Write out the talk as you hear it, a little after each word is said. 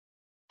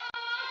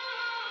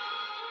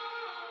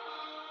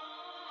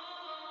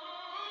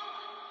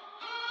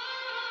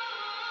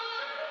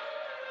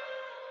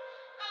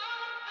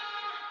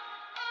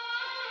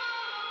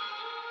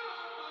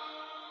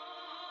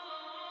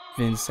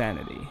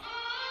Vinsanity.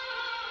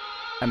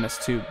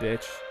 MS2,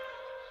 bitch.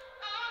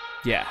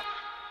 Yeah.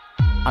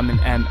 I'm an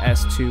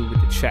MS2 with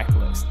a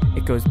checklist.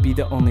 It goes be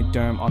the only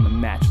derm on the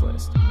match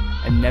list.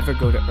 And never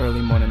go to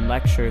early morning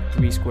lecture,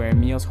 3 square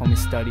meals, homie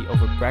study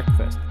over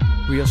breakfast.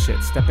 Real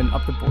shit, stepping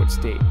up the board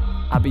state.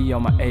 I be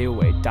on my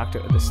AOA, doctor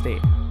of the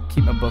state.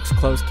 Keep my books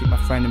close, keep my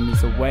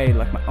frenemies away.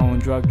 Like my own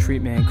drug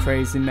treatment,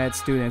 crazy med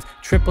students.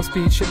 Triple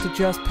speed shit to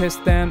just piss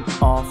them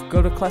off.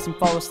 Go to class and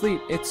fall asleep,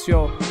 it's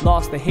your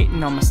loss. They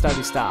hating on my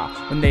study style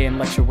when they in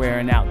lecture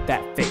wearing out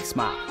that fake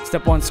smile.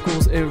 Step 1,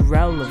 school's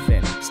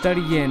irrelevant.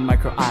 Studying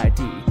micro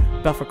ID.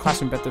 Bell for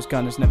classroom, bet those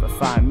gunners never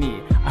find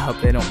me. I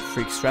hope they don't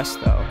freak stress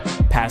though.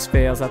 Pass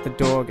fails out the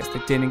door, guess they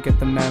didn't get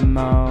the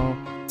memo.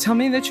 Tell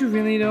me that you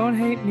really don't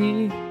hate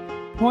me.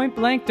 Point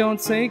blank, don't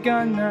say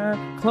gunner.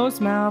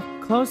 Close mouth,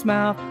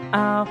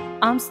 ow.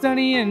 I'm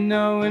studying,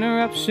 no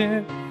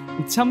interruption.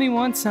 And tell me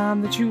one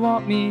time that you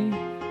want me.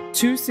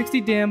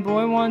 260, damn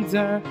boy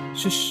wonder.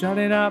 Just shut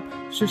it up,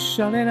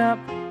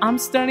 I'm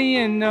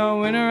studying,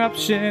 no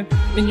interruption.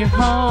 In your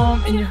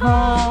home,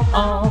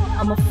 oh.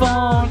 I'm a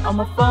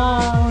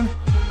phone.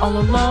 All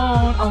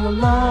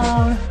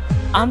alone.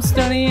 I'm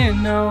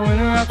studying, no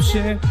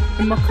interruption.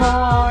 In my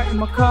car.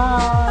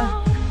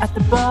 At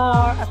the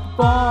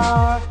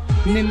bar.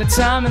 Name the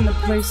time and the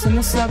place and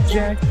the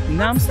subject.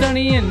 And I'm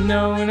studying,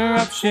 no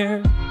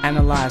interruption.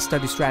 Analyze,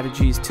 study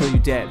strategies till you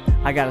dead.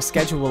 I got a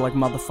schedule like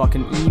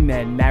motherfucking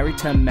E-Med. Married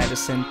to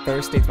medicine,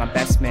 Thursday's my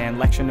best man.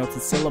 Lecture notes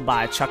and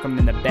syllabi, chuck them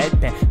in the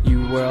bedpan.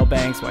 You World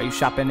Banks while you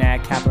shopping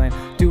at Kaplan.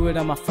 Do it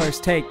on my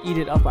first take, eat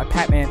it up by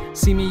Pac-Man.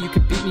 See me, you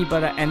could beat me,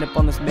 but I end up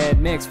on this med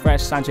mix.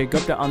 Fresh Sanjay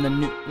Gupta on the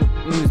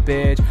news,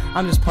 bitch.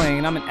 I'm just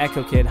playing, I'm an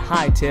Echo kid.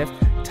 Hi, Tiff.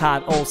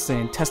 Todd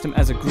Olson, test him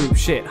as a group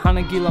shit.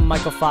 Hanagila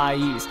Michael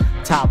Faiz,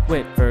 top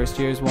wit. First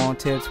years want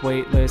tips,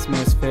 waitlist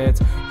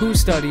misfits. Who's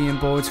studying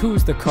boards,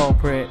 who's the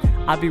culprit?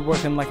 I be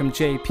working like I'm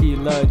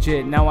JP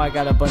legit. Now I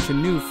got a bunch of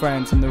new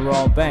friends and they're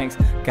all banks.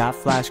 Got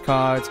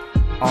flashcards,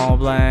 all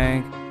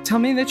blank. Tell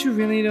me that you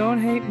really don't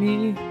hate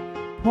me.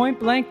 Point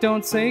blank,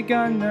 don't say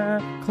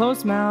gunner.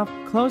 Close mouth,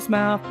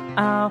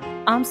 ow.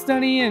 I'm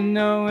studying,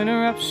 no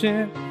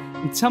interruption.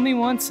 And tell me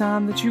one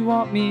time that you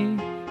want me.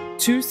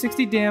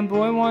 260, damn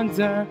boy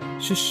wonder.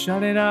 Just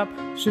shut it up,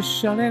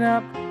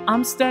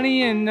 I'm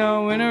studying,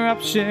 no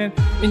interruption.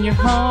 In your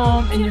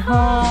home,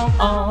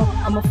 oh.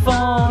 I'm a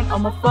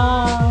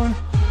phone.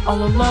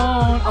 All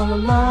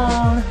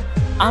alone.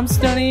 I'm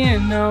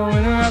studying, no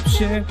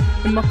interruption.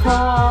 In my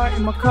car.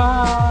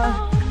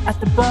 At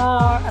the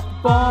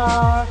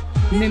bar.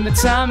 Name the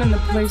time and the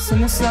place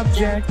and the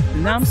subject.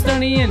 And I'm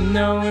studying,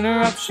 no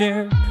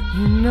interruption.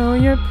 You know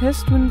you're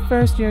pissed when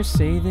first years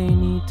say they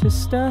need to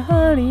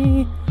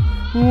study.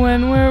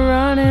 When we're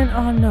running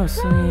on no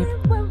sleep.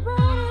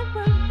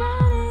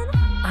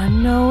 I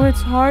know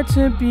it's hard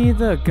to be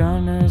the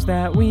gunners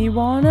that we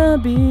wanna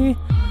be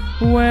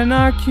when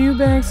our Q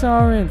banks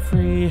aren't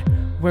free.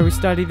 Where we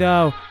study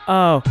though,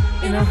 oh.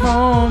 In our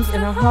homes,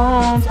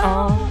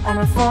 oh. On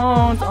our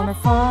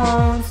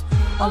phones.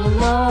 All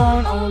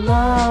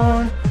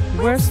alone.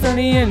 We're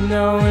studying,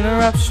 no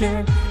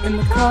interruption. In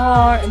the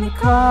car.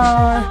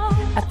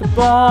 At the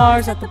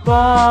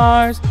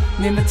bars.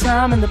 Name the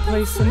time and the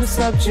place and the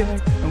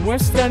subject. And we're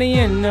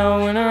studying,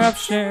 no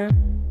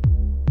interruption.